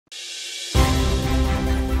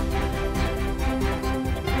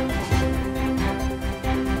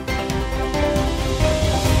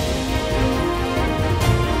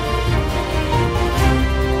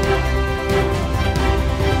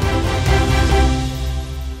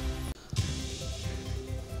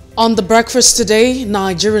On the breakfast today,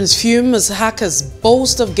 Nigerians fume as hackers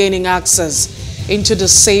boast of gaining access into the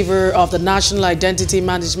server of the National Identity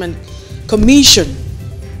Management Commission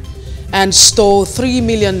and stole 3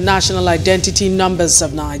 million national identity numbers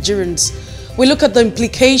of Nigerians. We look at the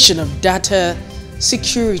implication of data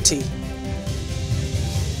security.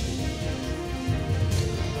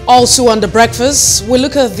 Also on the breakfast, we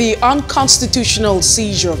look at the unconstitutional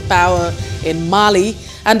seizure of power in Mali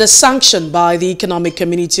and the sanction by the Economic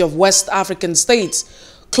Community of West African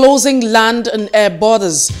States, closing land and air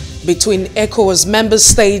borders between ECOWAS member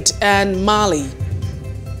state and Mali.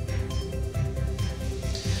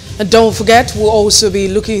 And don't forget, we'll also be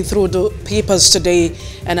looking through the papers today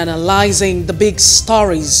and analyzing the big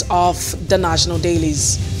stories of the national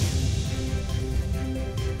dailies.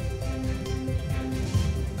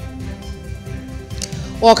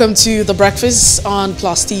 Welcome to The Breakfast on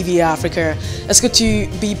Plus TV Africa. It's good to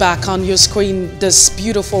be back on your screen this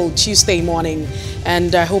beautiful Tuesday morning,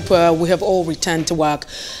 and I hope we have all returned to work.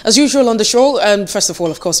 As usual on the show, and first of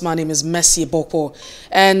all, of course, my name is Messi Boko,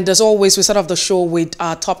 and as always, we start off the show with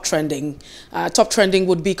our top trending. Top trending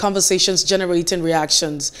would be conversations generating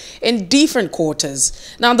reactions in different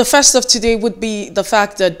quarters. Now, the first of today would be the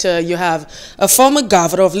fact that you have a former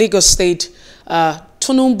governor of Lagos State,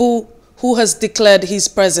 Tinubu, who has declared his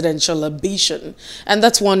presidential ambition. And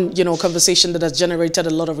that's one, conversation that has generated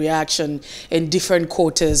a lot of reaction in different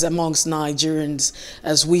quarters amongst Nigerians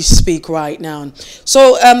as we speak right now.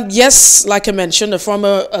 So, yes, like I mentioned, a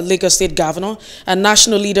former Lagos State governor and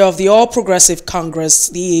national leader of the All Progressive Congress,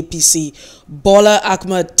 the APC, Bola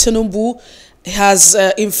Ahmed Tinubu, has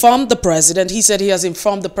informed the president. He said he has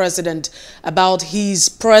informed the president about his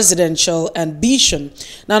presidential ambition.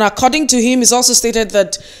 Now, according to him, he's also stated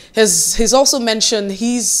that he's also mentioned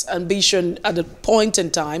his ambition at a point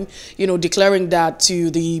in time, declaring that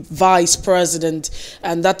to the vice president,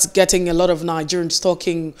 and that's getting a lot of Nigerians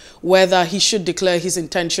talking whether he should declare his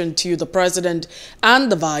intention to the president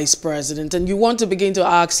and the vice president. And you want to begin to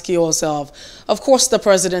ask yourself, of course, the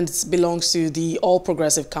president belongs to the All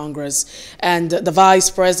Progressive Congress and the vice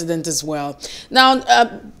president as well. Now,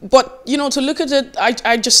 but, to look at it,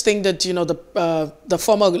 I just think that, the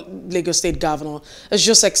former Lagos State governor is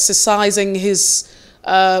just exercising his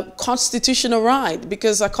constitutional right,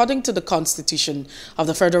 because according to the Constitution of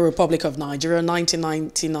the Federal Republic of Nigeria,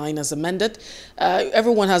 1999 as amended,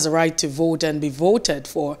 everyone has a right to vote and be voted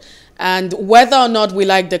for. And whether or not we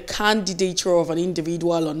like the candidature of an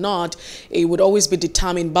individual or not, it would always be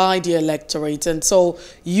determined by the electorate. And so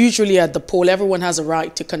usually at the poll, everyone has a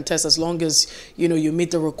right to contest as long as, you meet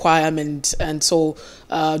the requirement. And so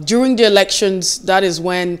during the elections, that is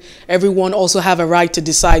when everyone also have a right to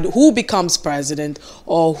decide who becomes president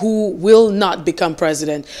or who will not become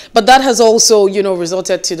president. But that has also,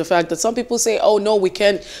 resulted to the fact that some people say, oh, no, we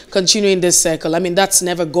can't continue in this circle. I mean, that's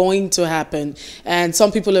never going to happen. And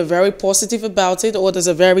some people are very positive about it, others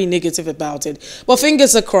are very negative about it. But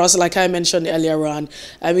fingers crossed, like I mentioned earlier on,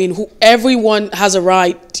 I mean, everyone has a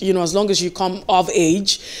right, as long as you come of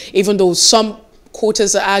age, even though some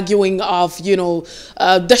quarters are arguing of,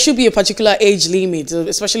 there should be a particular age limit,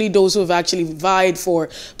 especially those who have actually vied for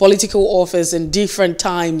political office in different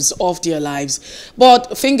times of their lives.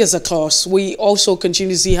 But fingers are crossed. We also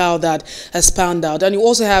continue to see how that has panned out. And you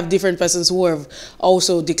also have different persons who have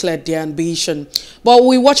also declared their ambition. But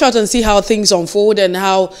we watch out and see how things unfold and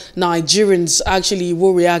how Nigerians actually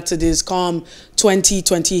will react to this come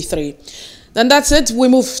 2023. Then that's it. We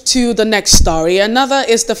move to the next story. Another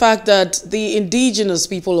is the fact that the indigenous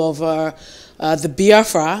people of the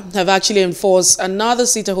Biafra have actually enforced another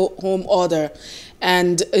sit-at-home order,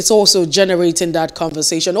 and it's also generating that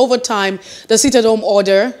conversation. Over time, the sit-at-home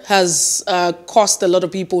order has caused a lot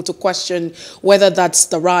of people to question whether that's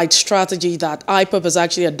the right strategy that IPOB has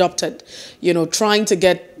actually adopted, trying to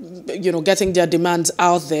getting their demands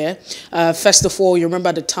out there. First of all, you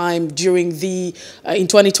remember the time during in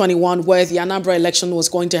 2021 where the Anambra election was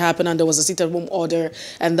going to happen and there was a sit-at-home order,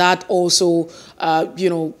 and that also,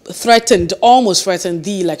 almost threatened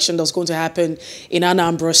the election that was going to happen in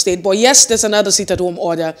Anambra State. But yes, there's another sit-at-home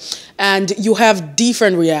order, and you have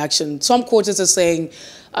different reactions. Some quarters are saying,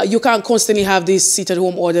 you can't constantly have this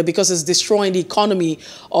sit-at-home order because it's destroying the economy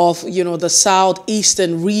of, the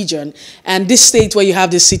southeastern region. And this state where you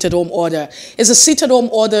have this sit-at-home order, is a sit-at-home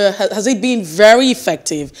order, has it been very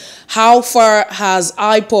effective? How far has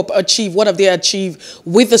IPOB achieved? What have they achieved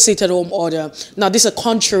with the sit-at-home order? Now, these are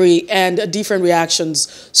contrary and different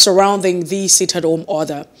reactions surrounding the sit-at-home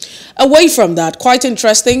order. Away from that, quite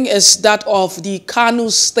interesting is that of the Kano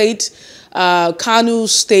State,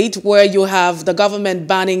 where you have the government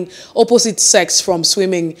banning opposite sex from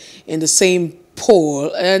swimming in the same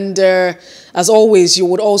poll, and as always, you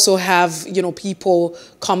would also have, people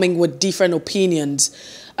coming with different opinions.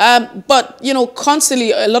 But,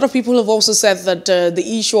 constantly, a lot of people have also said that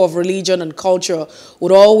the issue of religion and culture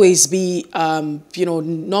would always be,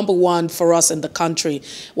 number one for us in the country,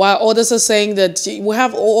 while others are saying that we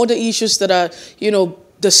have all the issues that are,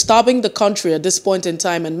 disturbing the country at this point in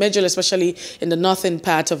time, and majorly, especially in the northern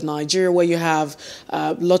part of Nigeria, where you have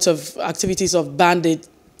lots of activities of bandits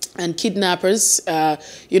and kidnappers,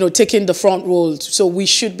 taking the front role. So we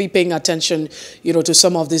should be paying attention, to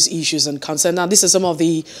some of these issues and concerns. Now, these are some of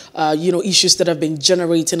the, issues that have been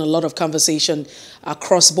generating a lot of conversation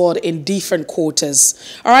across board in different quarters.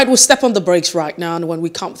 All right, we'll step on the brakes right now, and when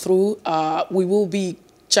we come through, we will be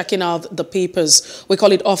checking out the papers. We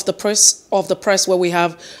call it Off the Press, where we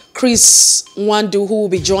have Chris Nwandu, who will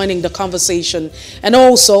be joining the conversation. And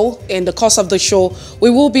also, in the course of the show, we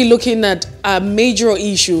will be looking at a major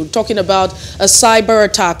issue, talking about a cyber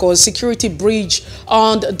attack or a security breach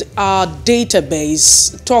on our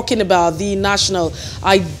database, talking about the National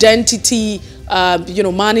Identity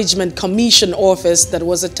Management Commission office that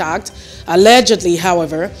was attacked, allegedly,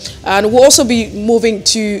 however. And we'll also be moving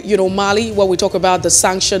to, Mali, where we talk about the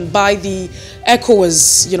sanction by the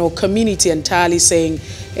ECOWAS, community entirely, saying,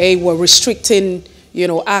 hey, we're restricting,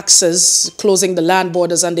 access, closing the land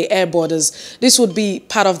borders and the air borders. This would be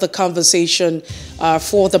part of the conversation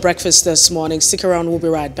for the breakfast this morning. Stick around, we'll be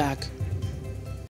right back.